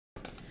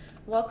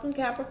Welcome,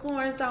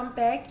 Capricorns. I'm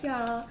back,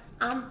 y'all.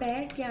 I'm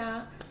back,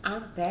 y'all.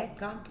 I'm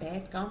back.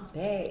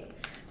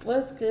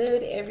 What's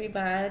good,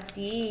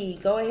 everybody?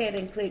 Go ahead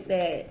and click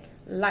that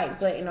like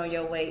button on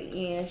your way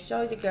in.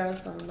 Show your girl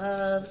some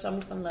love. Show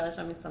me some love.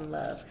 Show me some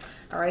love.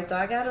 All right, so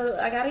I got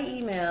an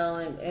email,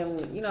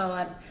 and you know,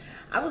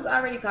 I was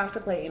already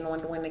contemplating on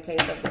doing the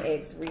case of the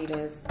X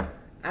readings.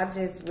 I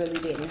just really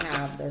didn't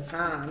have the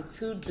time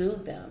to do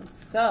them.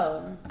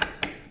 So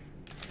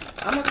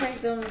I'm gonna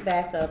crank them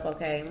back up,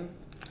 okay?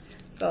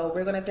 So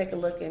we're going to take a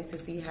look in to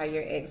see how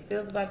your ex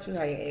feels about you,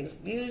 how your ex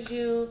views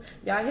you.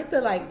 Y'all hit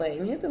the like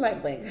button. Hit the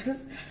like button.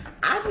 Because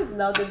I just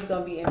know this is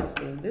going to be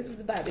interesting. This is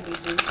about to be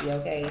juicy,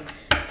 okay?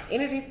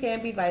 Energies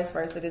can be vice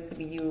versa. This could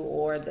be you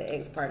or the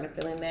ex-partner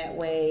feeling that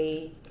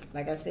way.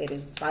 Like I said,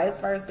 it's vice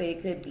versa.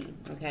 It could be,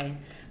 okay?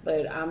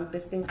 But I'm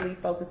distinctly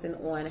focusing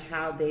on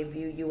how they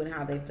view you and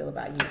how they feel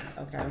about you,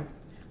 okay?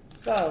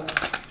 So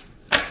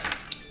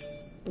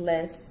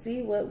let's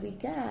see what we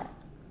got.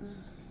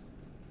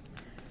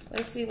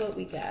 Let's see what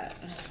we got.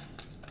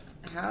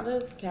 How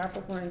does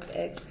Capricorn's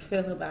ex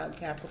feel about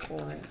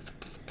Capricorn?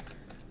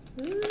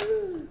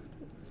 Ooh.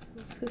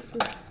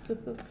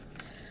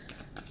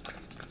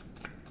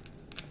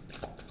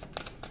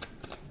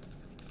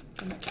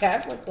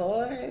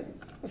 Capricorn.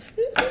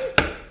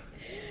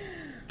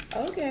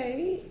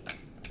 Okay.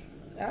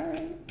 All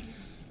right.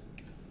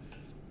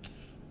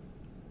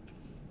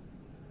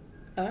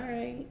 All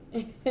right.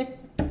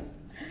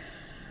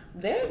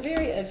 They're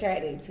very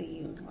attracted to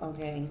you,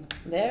 okay?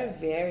 They're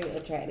very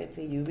attracted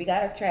to you. We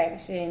got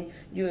attraction.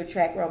 You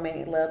attract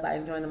romantic love by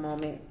enjoying the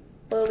moment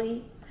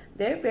fully.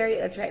 They're very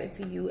attracted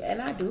to you, and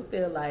I do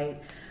feel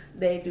like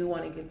they do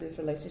want to give this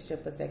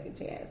relationship a second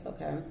chance,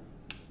 okay?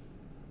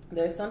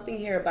 There's something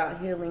here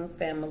about healing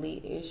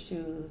family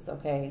issues,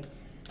 okay?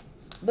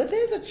 But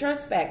there's a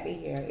trust factor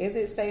here. Is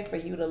it safe for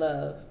you to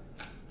love?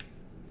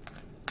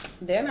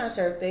 They're not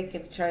sure if they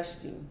can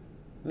trust you,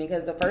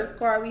 because the first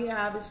card we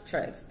have is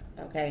trust.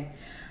 Okay,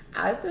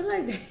 I feel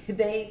like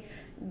they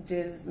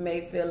just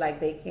may feel like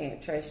they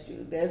can't trust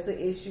you. There's an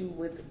issue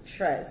with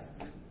trust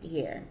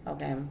here,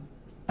 okay?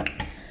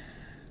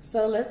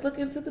 So let's look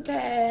into the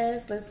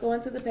past. Let's go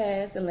into the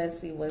past and let's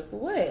see what's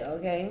what,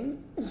 okay?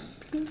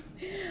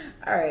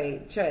 All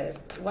right, trust.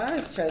 Why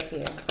is trust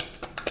here?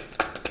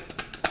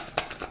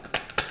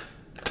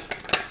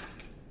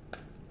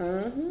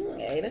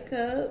 Eight of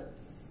Cups.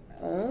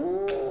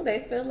 Oh,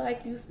 they feel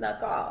like you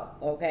snuck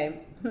off,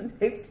 okay?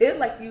 They feel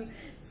like you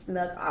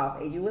snuck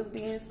off and you was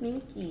being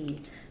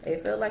sneaky. They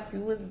feel like you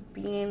was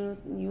being,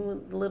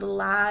 you little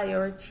lie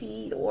or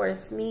cheat or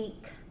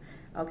sneak,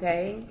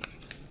 okay?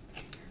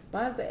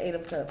 Why is the Eight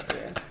of Cups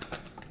here?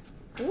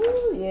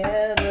 Ooh,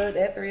 yeah, look,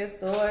 that Three of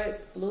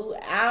Swords flew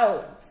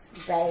out,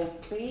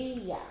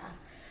 baby.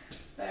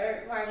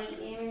 Third party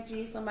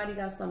energy. Somebody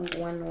got something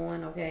going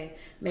on, okay?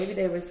 Maybe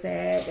they were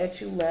sad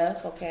that you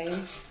left, okay?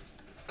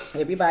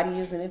 Everybody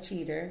isn't a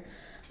cheater.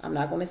 I'm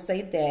not going to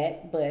say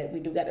that, but we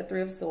do got the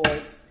Three of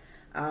Swords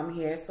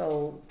here.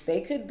 So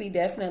they could be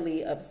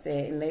definitely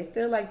upset, and they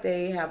feel like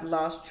they have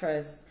lost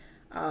trust.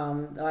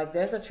 Like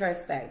there's a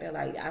trust factor.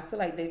 Like I feel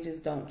like they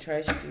just don't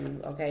trust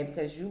you, okay?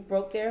 Because you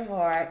broke their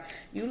heart.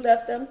 You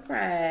left them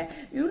crying.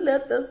 You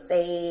left them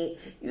sad.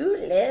 You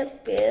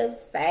left them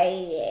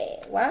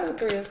sad. Why is the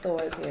Three of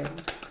Swords here?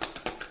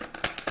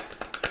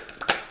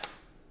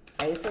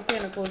 Ace of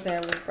Pentacles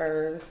in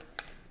reverse.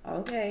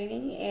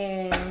 Okay,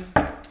 and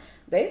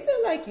they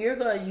feel like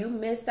you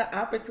missed the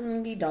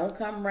opportunity. Don't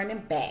come running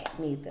back,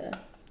 neither.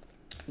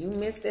 You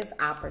missed this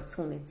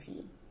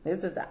opportunity.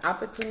 This is an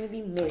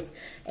opportunity missed,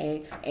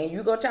 and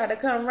you gonna try to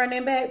come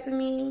running back to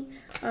me?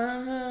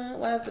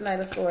 Why is the Knight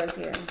of Swords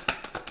here?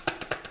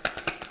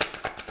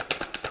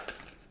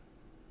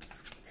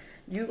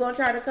 You gonna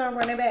try to come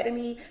running back to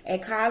me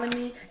and calling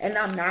me, and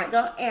I'm not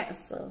gonna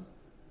answer.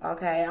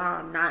 Okay,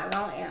 I'm not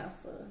gonna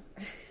answer.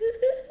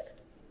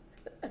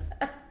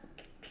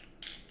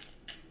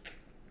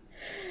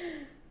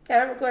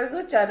 Capricorn,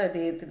 what y'all done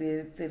did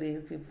to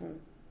these people?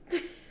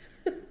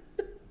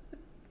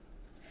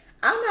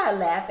 I'm not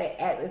laughing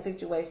at the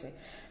situation.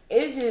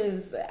 It's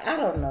just, I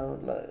don't know.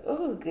 Look,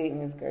 oh,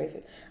 goodness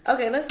gracious.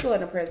 Okay, let's go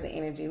into present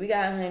energy. We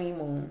got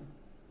honeymoon.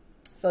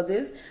 So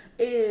this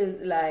is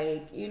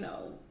like, you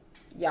know,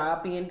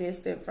 y'all being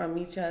distant from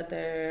each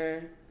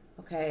other.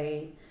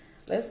 Okay,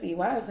 let's see.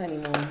 Why is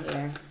honeymoon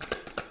here?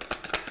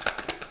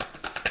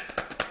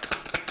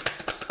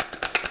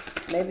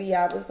 Maybe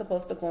y'all was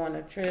supposed to go on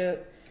a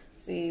trip.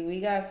 See, we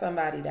got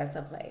somebody that's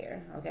a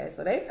player. Okay,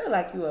 so they feel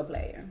like you a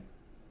player.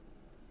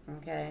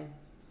 Okay,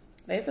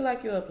 they feel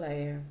like you're a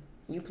player.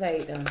 You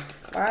played them.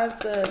 Why is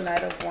the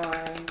Knight of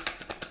Wands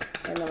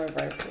in the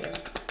reverse here?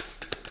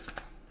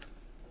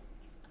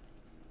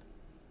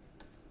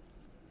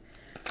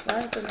 Why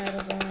is the Knight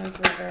of Wands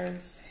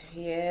reverse?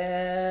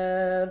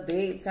 Yeah,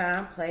 big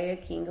time player,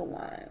 King of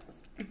Wands.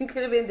 You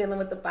could have been dealing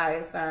with the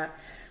fire sign.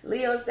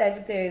 Leo,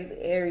 Sagittarius,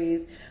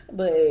 Aries,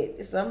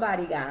 but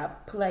somebody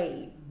got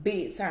played,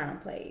 big time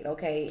played,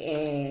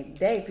 okay? And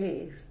they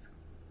pissed.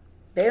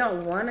 They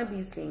don't want to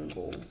be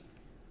single.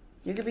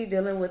 You could be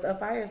dealing with a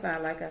fire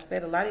sign. Like I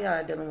said, a lot of y'all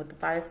are dealing with the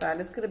fire sign.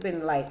 This could have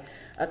been like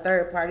a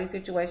third party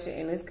situation,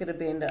 and this could have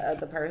been the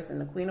other person.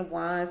 The Queen of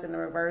Wands in the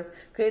reverse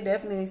could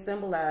definitely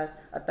symbolize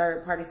a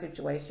third party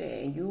situation,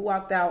 and you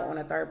walked out on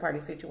a third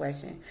party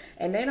situation,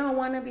 and they don't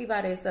want to be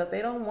by themselves.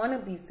 They don't want to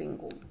be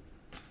single.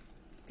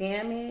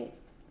 Damn it.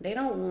 They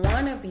don't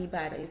want to be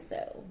by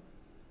themselves.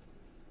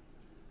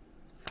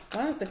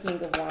 Why is the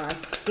King of Wands?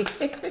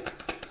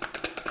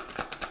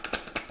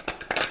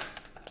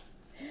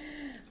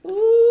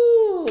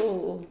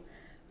 Ooh,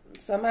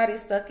 somebody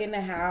stuck in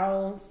the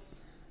house.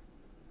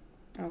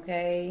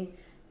 Okay,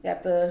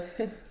 got the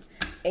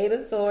Eight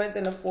of Swords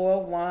and the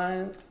Four of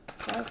Wands.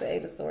 What's the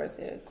Eight of Swords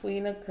here?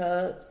 Queen of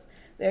Cups.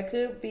 There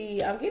could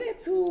be, I'm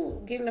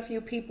getting a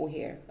few people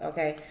here.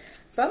 Okay,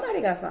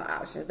 somebody got some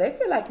options. They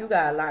feel like you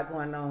got a lot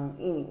going on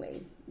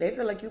anyway. They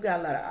feel like you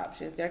got a lot of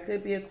options. There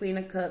could be a Queen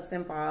of Cups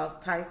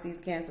involved, Pisces,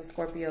 Cancer,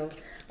 Scorpio,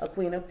 a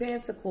Queen of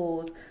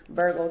Pentacles,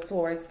 Virgo,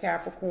 Taurus,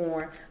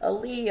 Capricorn, a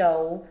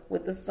Leo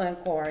with the Sun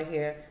card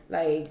here.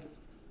 Like,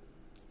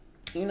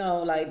 you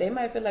know, like they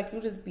might feel like you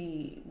just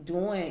be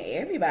doing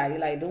everybody,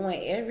 like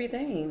doing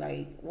everything.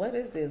 Like, what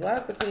is this? Why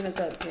is the Queen of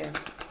Cups here?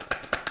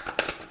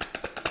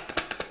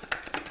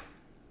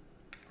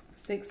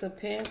 Six of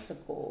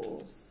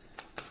Pentacles.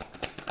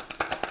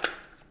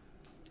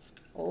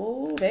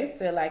 Oh, they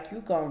feel like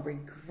you gonna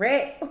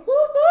regret.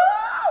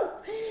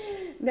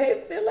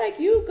 They feel like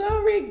you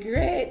gonna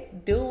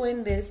regret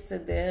doing this to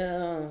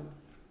them.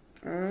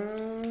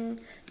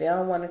 They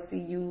don't want to see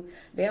you.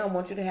 They don't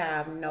want you to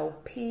have no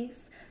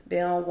peace. They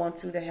don't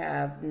want you to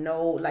have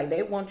no, like,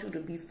 they want you to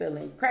be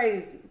feeling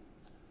crazy.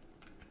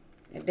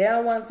 And they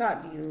don't want to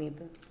talk to you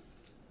neither.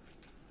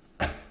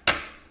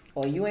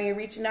 Or you ain't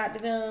reaching out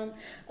to them,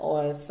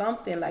 or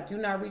something like you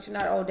not reaching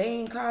out. Oh, they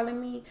ain't calling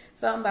me.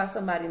 Something about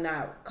somebody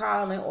not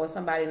calling or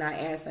somebody not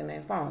answering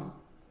their phone.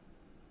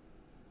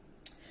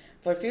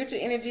 For future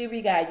energy,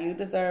 we got you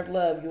deserve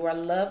love. You are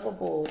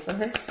lovable. So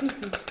let's see.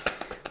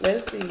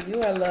 Let's see.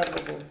 You are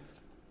lovable.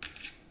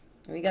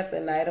 We got the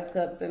Knight of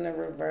Cups in the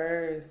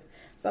reverse.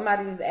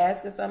 Somebody is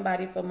asking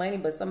somebody for money,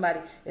 but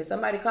if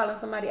somebody calling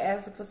somebody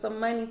asking for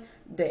some money,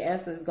 the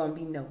answer is going to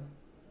be no.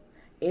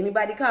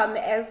 Anybody calling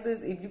to ask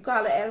this, if you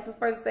call to ask this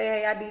person, say,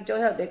 hey, I need your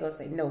help, they're going to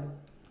say no.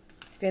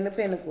 Ten of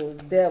Pentacles,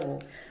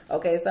 devil.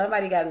 Okay,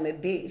 somebody got an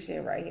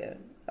addiction right here.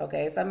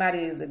 Okay, somebody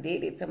is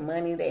addicted to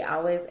money. They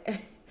always,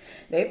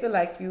 they feel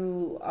like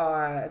you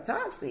are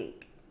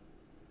toxic.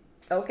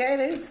 Okay,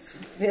 they just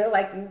feel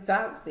like you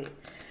toxic.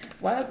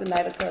 Why is the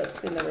Knight of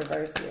Cups in the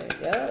reverse here?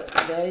 Yep,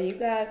 there you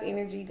guys'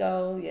 energy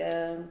go.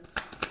 Yeah.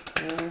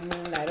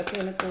 Knight of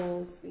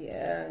Pentacles.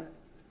 Yeah.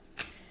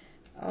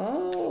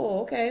 Oh,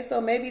 okay. So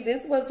maybe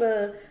this was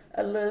a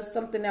little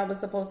something that was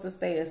supposed to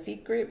stay a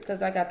secret,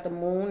 because I got the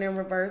Moon in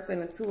reverse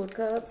and the Two of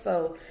Cups.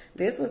 So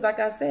this was, like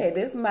I said,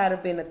 this might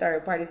have been a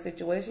third party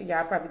situation.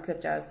 Y'all probably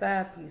cut y'all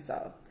side piece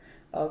off.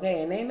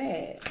 Okay, and they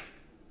mad.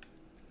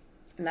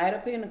 Knight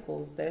of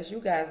Pentacles. That's you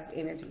guys'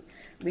 energy.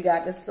 We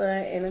got the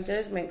Sun and the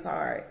Judgment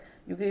card.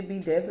 You could be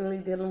definitely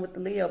dealing with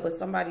the Leo, but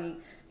somebody,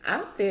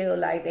 I feel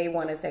like they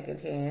want a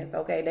second chance.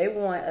 Okay, they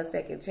want a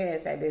second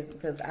chance at this,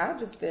 because I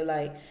just feel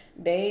like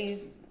they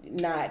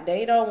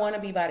don't want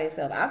to be by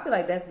themselves. I feel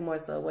like that's more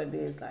so what it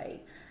is.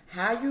 Like,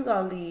 how you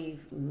gonna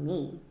leave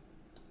me?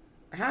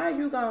 How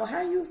you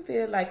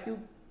feel like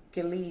you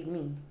can leave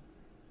me?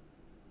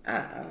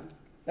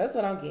 That's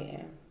what I'm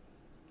getting.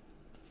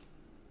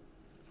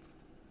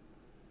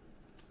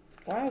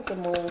 Why is the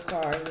Moon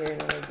card here in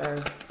the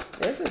reverse?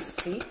 This is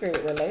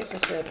secret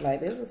relationship. Like,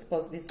 this is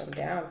supposed to be some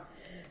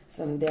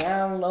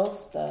down low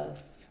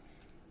stuff.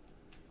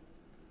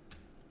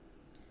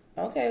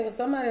 Okay, well,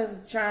 somebody is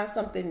trying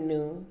something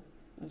new.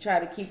 You try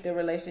to keep the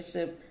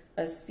relationship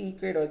a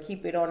secret or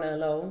keep it on the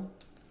low.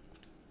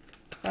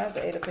 Why's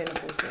the Eight of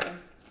Pentacles here?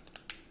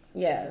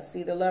 Yeah,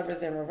 see, the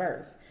Lover's in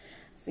reverse.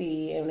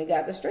 See, and we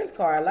got the Strength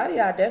card. A lot of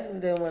y'all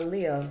definitely dealing with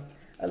Leo.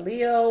 A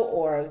Leo,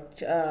 or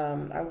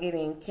I'm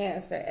getting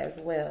Cancer as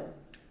well.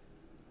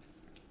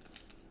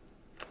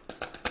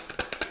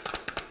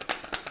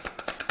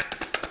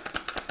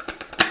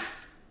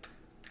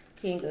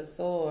 King of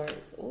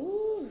Swords.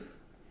 Ooh.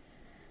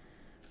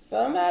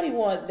 Somebody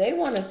want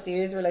a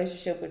serious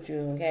relationship with you,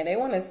 okay? They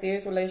want a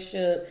serious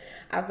relationship.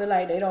 I feel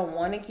like they don't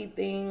want to keep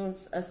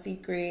things a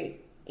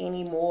secret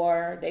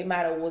anymore. They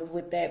might have was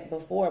with that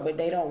before, but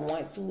they don't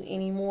want to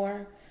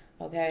anymore,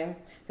 okay?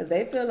 Because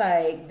they feel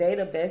like they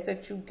the best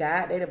that you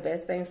got. They the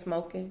best thing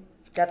smoking.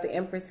 Got the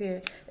Empress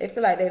here. They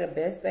feel like they the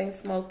best thing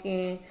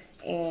smoking,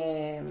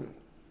 and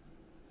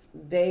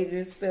they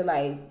just feel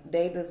like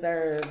they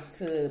deserve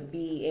to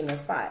be in the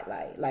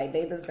spotlight. Like,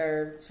 they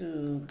deserve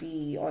to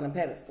be on a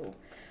pedestal.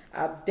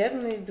 I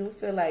definitely do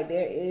feel like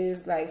there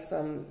is like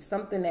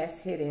something that's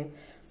hidden,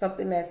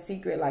 something that's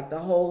secret. Like, the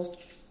whole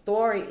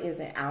story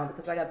isn't out,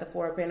 because I got the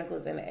Four of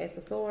Pentacles and the Ace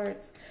of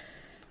Swords.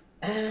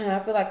 I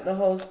feel like the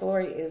whole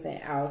story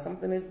isn't out.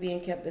 Something is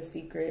being kept a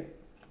secret,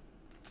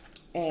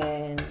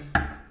 and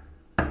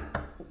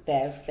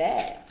that's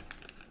that.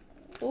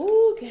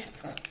 Ooh,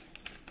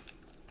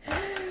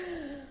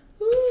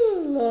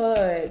 Ooh,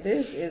 Lord,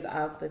 this is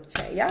off the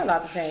chain. Y'all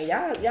off the chain.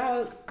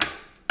 Y'all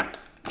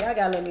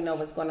gotta let me know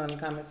what's going on in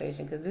the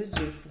conversation because this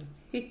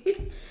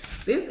juicy.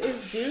 This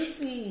is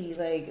juicy.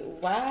 Like,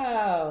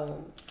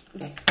 wow.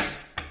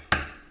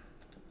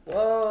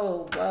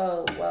 Whoa,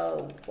 whoa,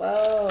 whoa,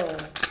 whoa.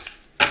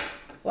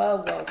 Whoa,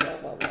 whoa, whoa,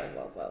 whoa, whoa,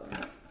 whoa, whoa.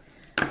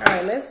 All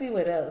right, let's see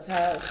what else.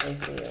 How else they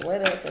feel?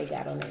 What else they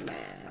got on their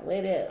mind?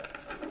 What else?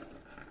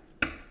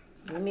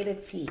 Give me the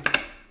tea.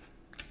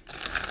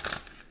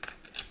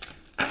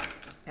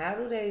 How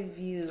do they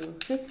view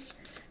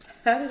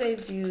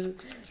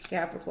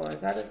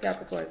Capricorns? How does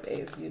Capricorn's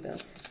ace view them?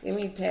 Give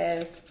me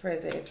past,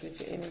 present, and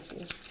future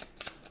energy.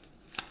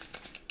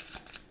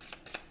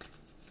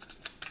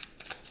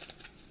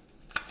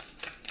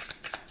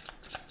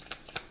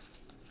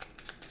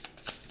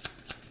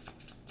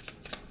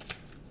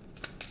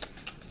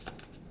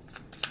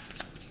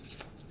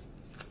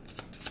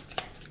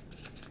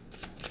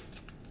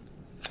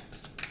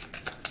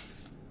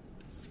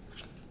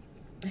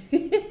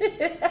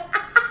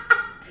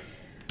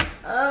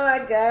 Oh my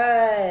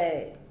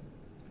God.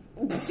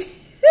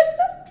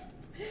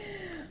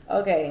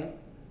 Okay.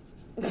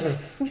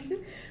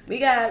 We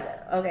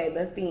got,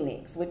 the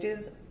Phoenix, which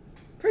is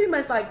pretty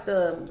much like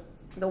the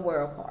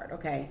World card,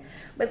 okay?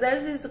 But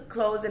this is the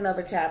closing of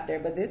a chapter,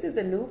 but this is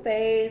a new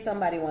phase.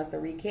 Somebody wants to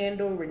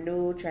rekindle,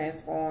 renew,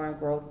 transform,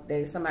 grow.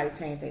 Somebody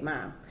changed their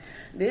mind.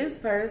 This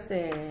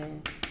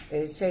person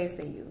is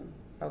chasing you,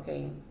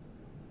 okay?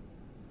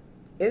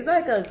 It's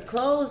like a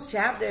closed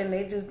chapter and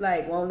they just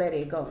like won't let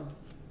it go.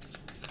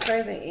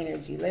 Present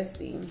energy, let's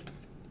see.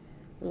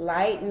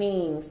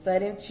 Lightning,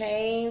 sudden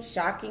change,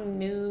 shocking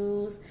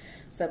news,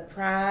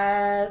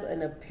 surprise,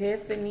 an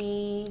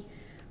epiphany.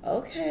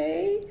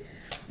 Okay.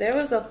 There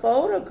was a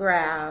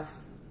photograph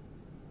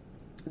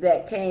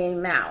that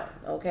came out.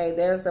 Okay.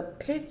 There's a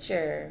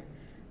picture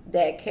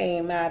that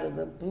came out of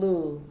the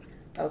blue.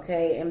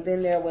 Okay. And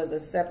then there was a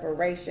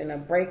separation, a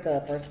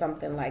breakup or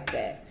something like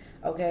that.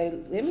 Okay.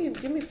 Give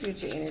me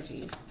future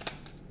energy.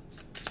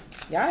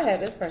 Y'all had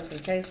this person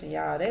chasing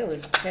y'all. They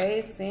was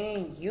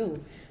chasing you.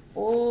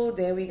 Oh,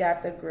 then we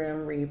got the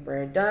Grim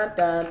Reaper. Dun,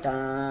 dun,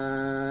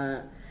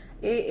 dun.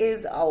 It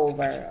is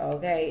over,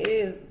 okay? It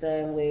is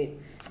done with.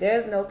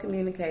 There's no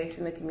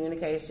communication. The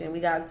communication,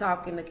 we got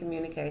talking. The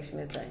communication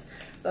is done.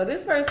 So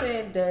this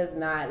person does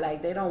not,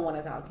 like, they don't want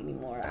to talk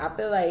anymore. I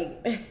feel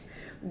like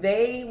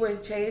they were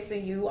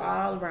chasing you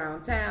all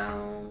around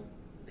town.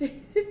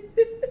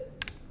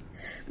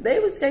 They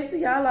was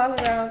chasing y'all all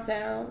around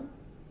town.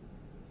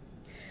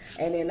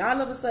 And then all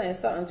of a sudden,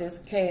 something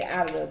just came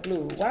out of the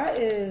blue. Why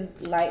is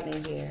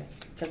lightning here?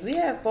 Because we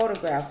have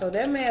photographs. So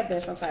there may have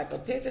been some type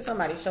of picture.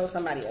 Somebody showed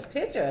somebody a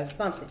picture or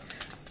something.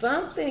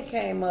 Something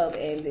came up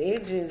and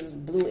it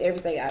just blew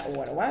everything out of the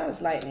water. Why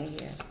is lightning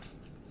here?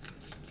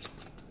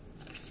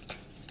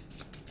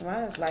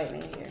 Why is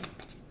lightning here?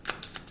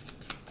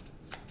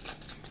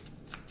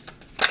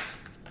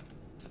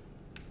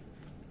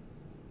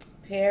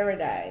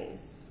 Paradise.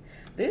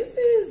 This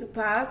is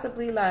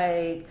possibly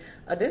like,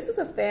 this is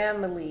a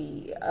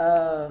family,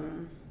 a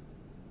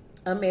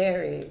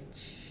marriage.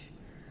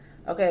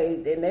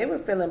 Okay, and they were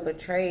feeling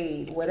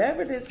betrayed.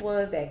 Whatever this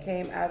was that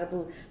came out of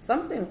blue,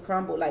 something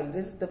crumbled. Like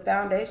this, the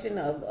foundation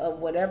of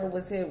whatever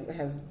was here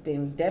has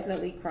been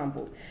definitely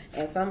crumbled.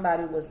 And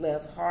somebody was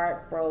left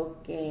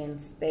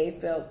heartbroken. They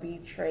felt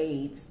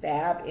betrayed,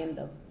 stabbed in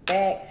the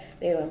back.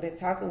 They had been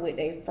talking with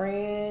their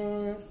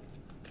friends.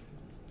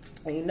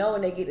 And you know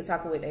when they get to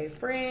talking with their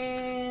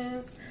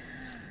friends,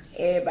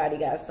 everybody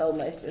got so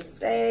much to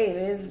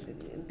say.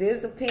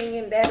 This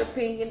opinion, that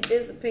opinion,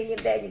 this opinion,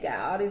 that. You got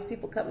all these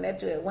people coming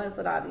at you at once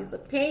with all these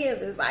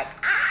opinions. It's like,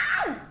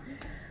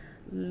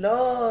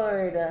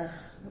 Lord.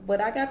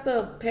 But I got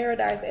the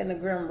Paradise and the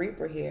Grim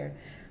Reaper here.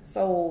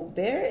 So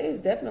there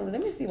is definitely,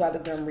 let me see why the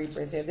Grim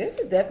Reaper is here. This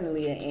is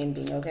definitely an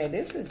ending, okay?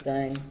 This is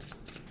done.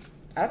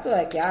 I feel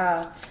like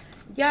y'all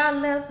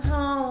left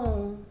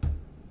home.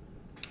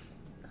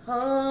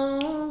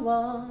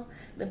 Home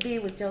to be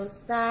with your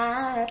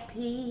side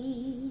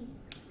piece.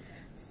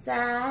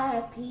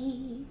 Side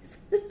piece.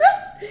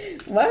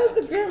 Why is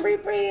the Grim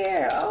Reaper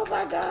here? Oh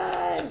my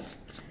gosh.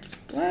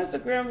 Why is the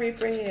Grim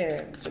Reaper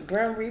here? The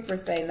Grim Reaper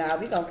say, nah,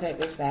 we gonna cut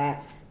this out.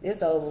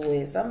 It's over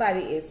with. Somebody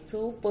is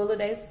too full of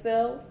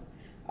themselves.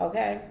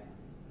 Okay?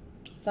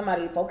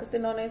 Somebody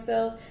focusing on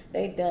themselves,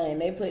 they done.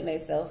 They putting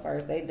themselves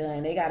first. They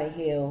done. They gotta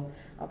heal.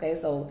 Okay,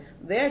 so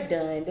they're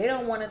done. They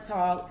don't want to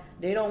talk.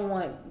 They don't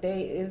want,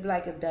 it's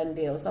like a done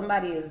deal.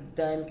 Somebody is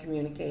done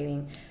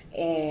communicating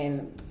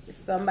and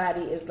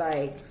somebody is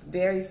like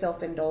very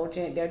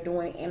self-indulgent. They're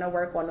doing inner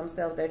work on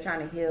themselves. They're trying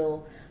to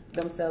heal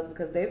themselves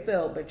because they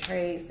felt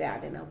betrayed,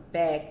 stabbed in the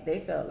back. They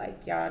felt like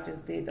y'all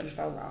just did them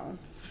so wrong.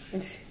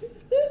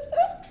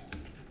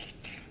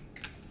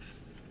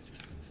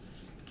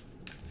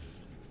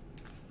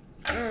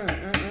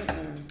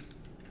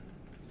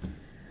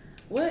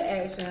 What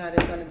action are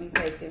they going to be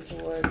taking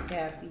towards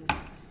Cappies?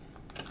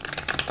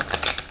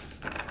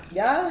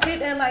 Y'all hit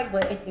that like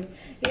button.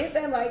 Hit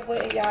that like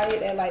button. Y'all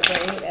hit that like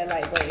button. Hit that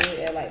like button.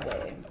 Hit that like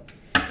button.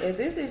 If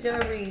this is your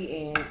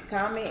reading,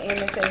 comment in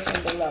the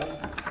section below.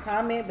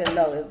 Comment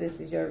below if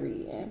this is your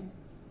reading.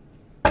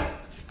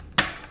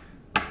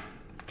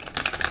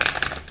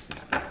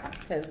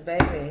 Because,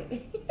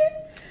 baby.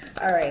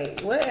 All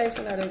right. What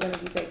action are they going to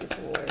be taking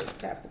towards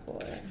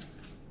Capricorn?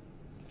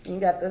 You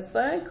got the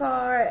Sun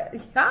card.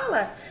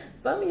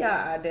 Some of y'all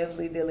are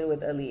definitely dealing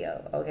with a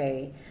Leo,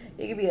 okay?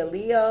 It could be a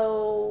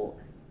Leo.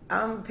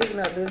 I'm picking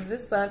up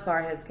this Sun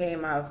card has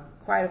came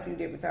out quite a few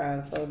different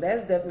times, so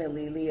that's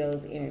definitely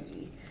Leo's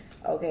energy,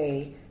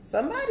 okay?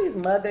 Somebody's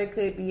mother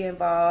could be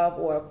involved,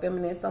 or a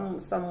feminine,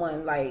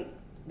 someone like,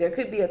 there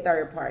could be a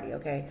third party,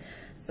 okay?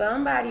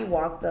 Somebody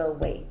walked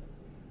away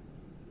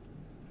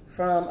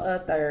from a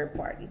third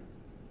party.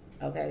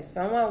 Okay,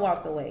 someone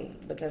walked away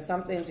because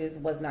something just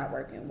was not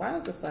working. Why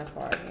is the Sun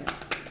card here?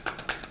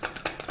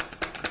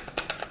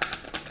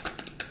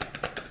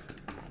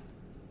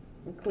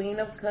 Queen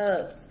of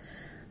Cups.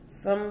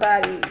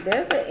 Somebody,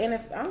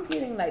 I'm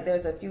getting like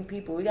there's a few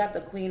people. We got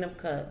the Queen of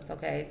Cups,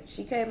 okay?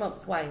 She came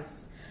up twice.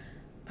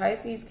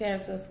 Pisces,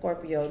 Cancer,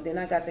 Scorpio. Then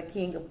I got the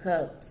King of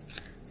Cups.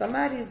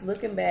 Somebody's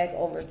looking back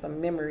over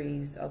some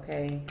memories,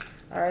 okay?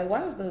 All right,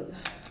 what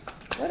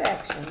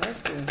action?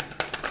 Let's see.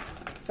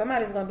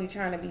 Somebody's going to be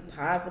trying to be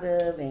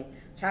positive and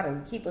try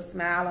to keep a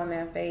smile on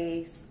their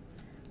face.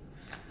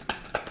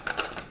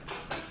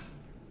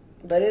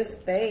 But it's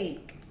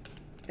fake.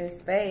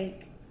 It's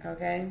fake,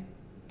 okay?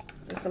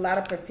 It's a lot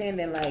of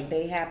pretending like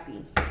they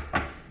happy.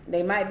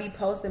 They might be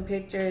posting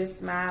pictures,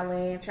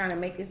 smiling, trying to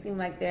make it seem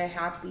like they're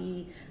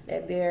happy,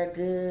 that they're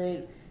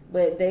good.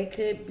 But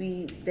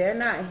they're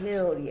not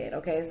healed yet,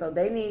 okay? So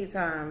they need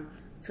time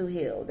to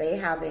heal. They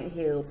haven't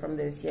healed from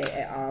this yet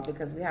at all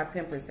because we have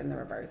Temperance in the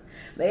reverse.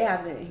 They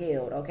haven't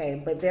healed, okay?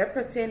 But they're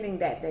pretending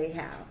that they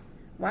have.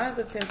 Why is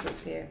the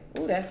Temperance here?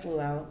 Ooh, that flew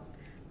out.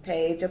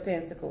 Page of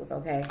Pentacles,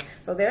 okay?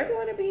 So they're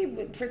going to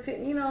be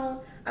pretend,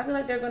 I feel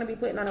like they're going to be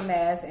putting on a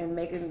mask and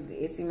making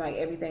it seem like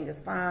everything is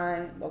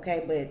fine,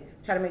 okay? But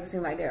try to make it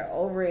seem like they're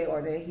over it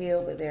or they're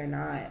healed, but they're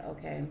not,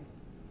 okay?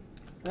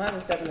 Why is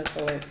the Seven of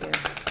Swords here?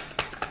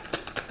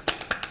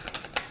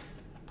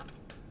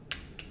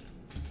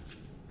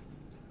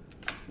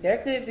 There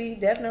could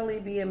definitely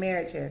be a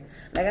marriage here.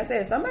 Like I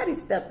said, somebody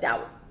stepped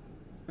out,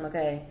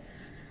 okay?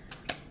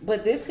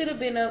 But this could have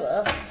been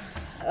a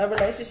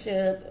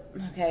relationship,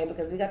 okay?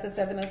 Because we got the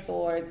Seven of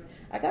Swords.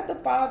 I got the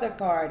Father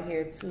card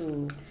here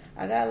too.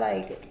 I got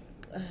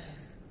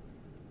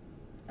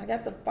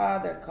the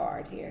Father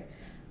card here.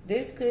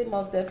 This could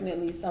most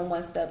definitely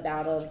someone stepped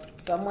out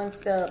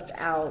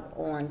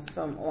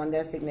on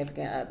their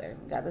significant other.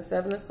 We got the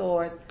Seven of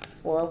Swords,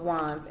 Four of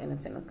Wands, and the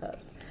Ten of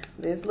Cups.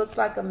 This looks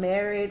like a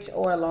marriage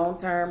or a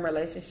long-term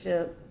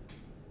relationship.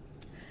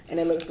 And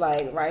it looks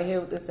like right here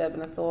with the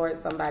Seven of Swords,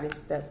 somebody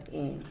stepped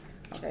in.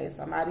 Okay,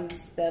 somebody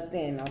stepped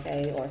in,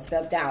 okay, or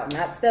stepped out.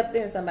 Not stepped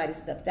in, somebody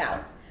stepped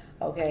out,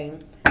 okay.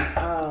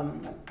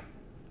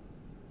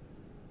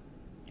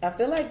 I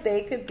feel like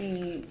they could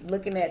be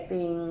looking at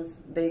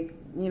things,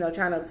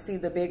 trying to see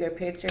the bigger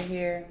picture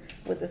here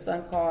with the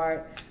Sun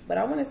card. But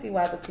I want to see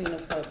why the Queen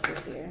of Cups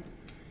is here.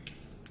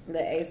 The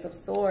Ace of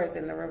Swords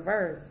in the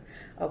reverse,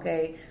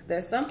 okay.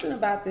 There's something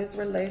about this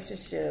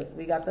relationship.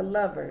 We got the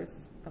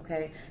Lovers,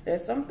 okay.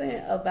 There's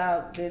something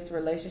about this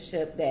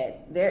relationship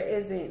that there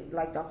isn't,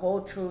 like, the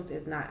whole truth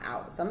is not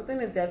out.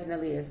 Something is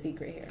definitely a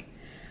secret here.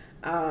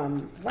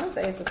 Why is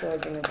the Ace of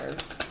Swords in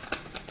reverse?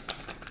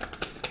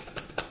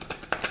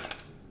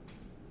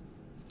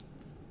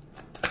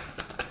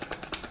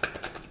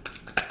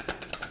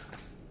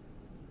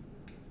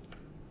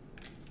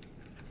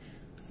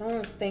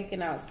 Someone's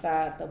thinking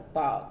outside the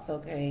box,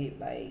 okay?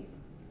 Like,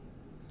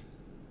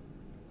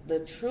 the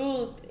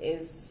truth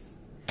is,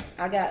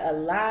 I got a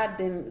lot.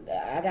 Then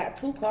I got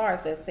two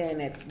cards that's saying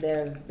that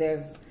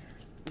there's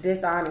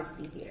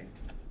dishonesty here,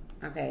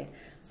 okay?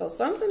 So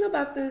something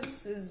about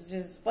this is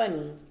just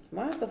funny.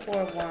 Why is the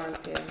Four of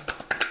Wands here?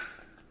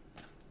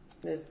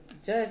 This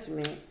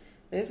Judgment.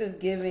 This is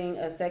giving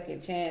a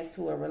second chance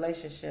to a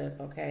relationship,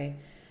 okay?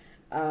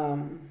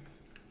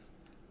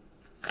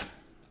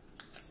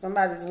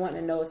 Somebody's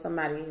wanting to know if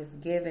somebody has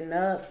given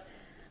up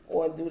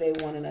or do they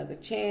want another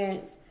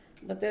chance.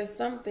 But there's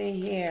something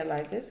here,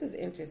 like, this is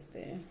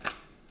interesting.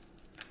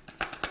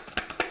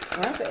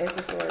 Why is the Ace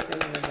of Swords in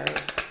the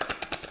reverse?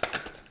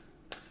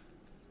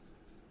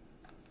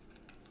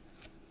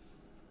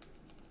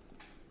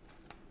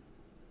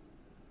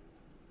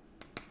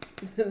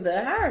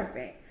 The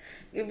Hierophant.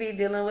 You'd be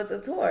dealing with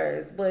the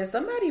Taurus. But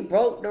somebody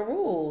broke the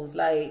rules.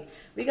 Like,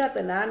 we got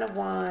the Nine of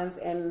Wands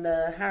and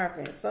the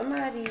Hierophant.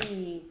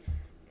 Somebody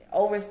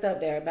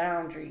overstepped their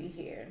boundary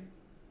here,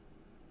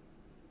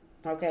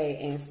 okay,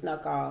 and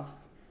snuck off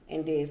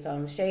and did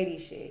some shady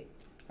shit,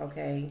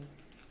 okay?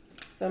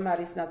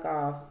 Somebody snuck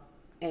off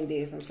and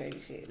did some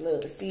shady shit.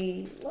 Look,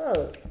 see,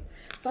 look.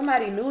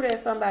 Somebody knew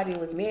that somebody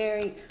was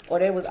married or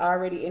they was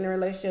already in a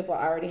relationship or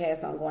already had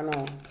something going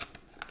on.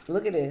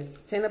 Look at this,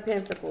 Ten of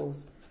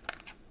Pentacles.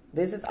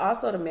 This is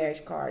also the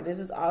marriage card. This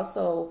is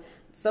also,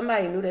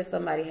 somebody knew that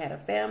somebody had a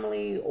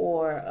family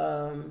or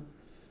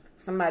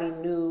somebody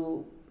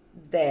knew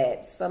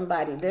that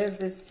somebody, there's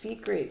this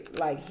secret,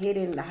 like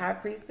hidden, the high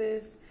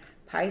priestess,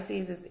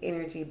 Pisces is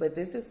energy, but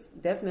this is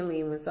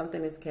definitely when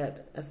something is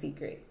kept a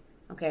secret.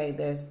 Okay,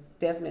 there's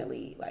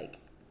definitely like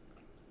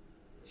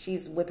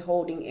she's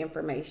withholding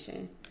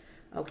information.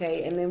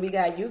 Okay, and then we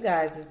got you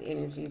guys'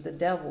 energy, the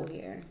devil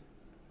here.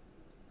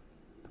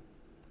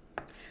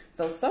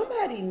 So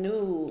somebody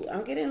knew,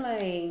 I'm getting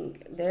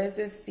like, there's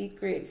this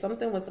secret,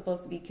 something was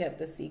supposed to be kept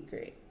a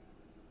secret.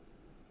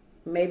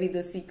 Maybe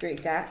the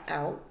secret got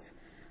out.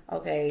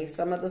 Okay,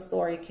 some of the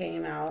story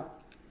came out.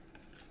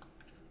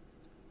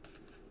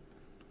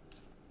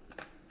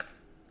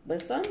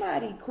 But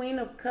somebody, Queen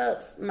of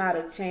Cups, might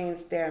have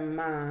changed their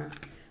mind.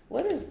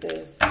 What is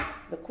this?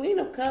 The Queen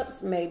of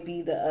Cups may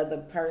be the other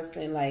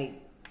person, like,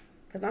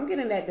 because I'm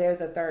getting that there's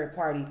a third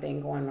party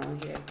thing going on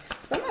here.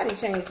 Somebody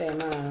changed their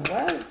mind.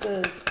 Why is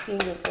the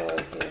King of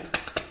Swords here?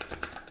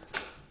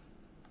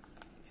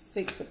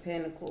 Six of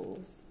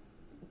Pentacles.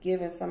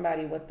 Giving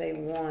somebody what they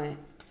want.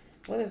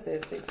 What is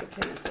this? Six of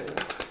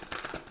Pentacles.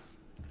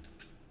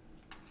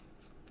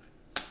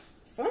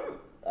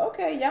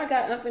 Okay, y'all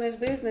got unfinished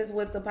business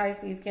with the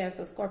Pisces,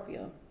 Cancer,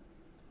 Scorpio.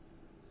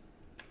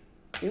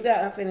 You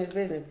got unfinished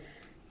business.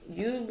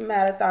 You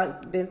might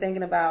have been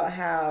thinking about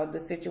how the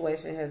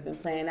situation has been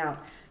playing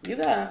out. You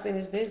got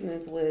unfinished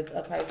business with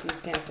a Pisces,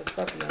 Cancer,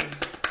 Scorpio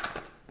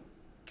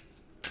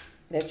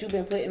that you've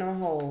been putting on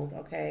hold,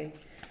 okay?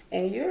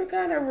 And you're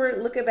kind of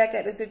looking back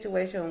at the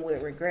situation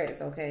with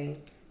regrets, okay?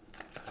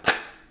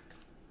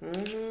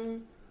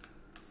 You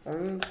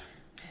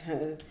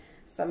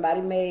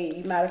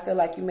might have felt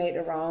like you made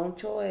the wrong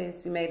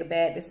choice. You made a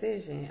bad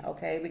decision,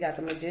 okay? We got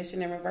the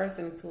Magician in reverse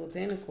and the Two of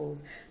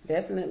Pentacles.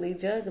 Definitely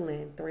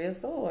juggling. Three of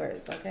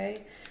Swords,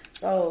 okay?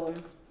 So,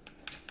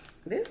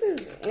 this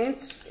is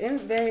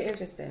very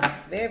interesting.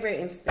 Very, very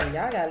interesting.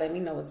 Y'all got to let me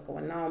know what's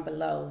going on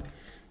below.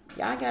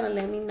 Y'all got to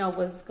let me know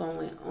what's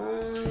going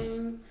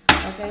on.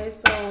 Okay,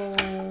 so,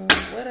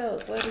 what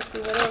else? Let me see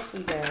what else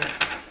we got.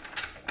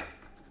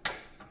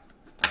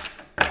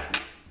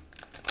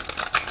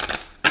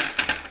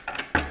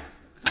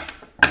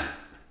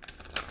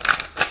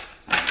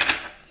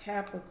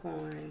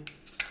 Capricorn.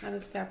 How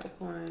does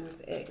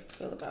Capricorn's ex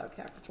feel about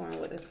Capricorn?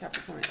 What does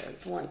Capricorn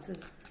ex want to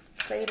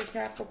say to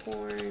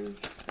Capricorn?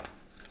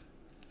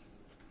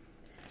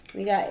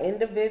 We got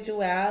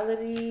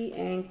individuality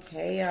and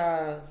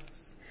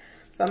chaos.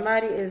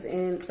 Somebody is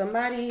in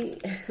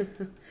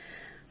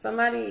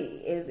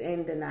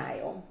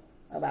denial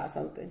about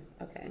something.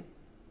 Okay.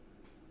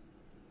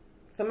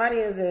 Somebody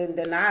is in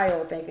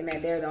denial thinking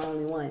that they're the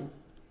only one.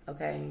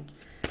 Okay.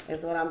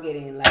 That's what I'm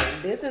getting.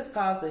 Like, this has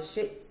caused a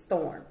shit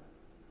storm.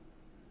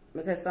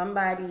 Because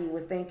somebody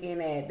was thinking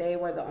that they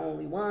were the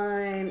only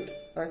one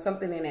or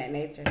something in that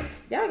nature.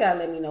 Y'all gotta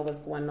let me know what's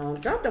going on.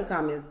 Drop them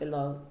comments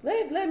below.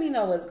 Let me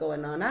know what's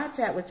going on. I'll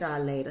chat with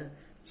y'all later.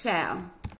 Ciao.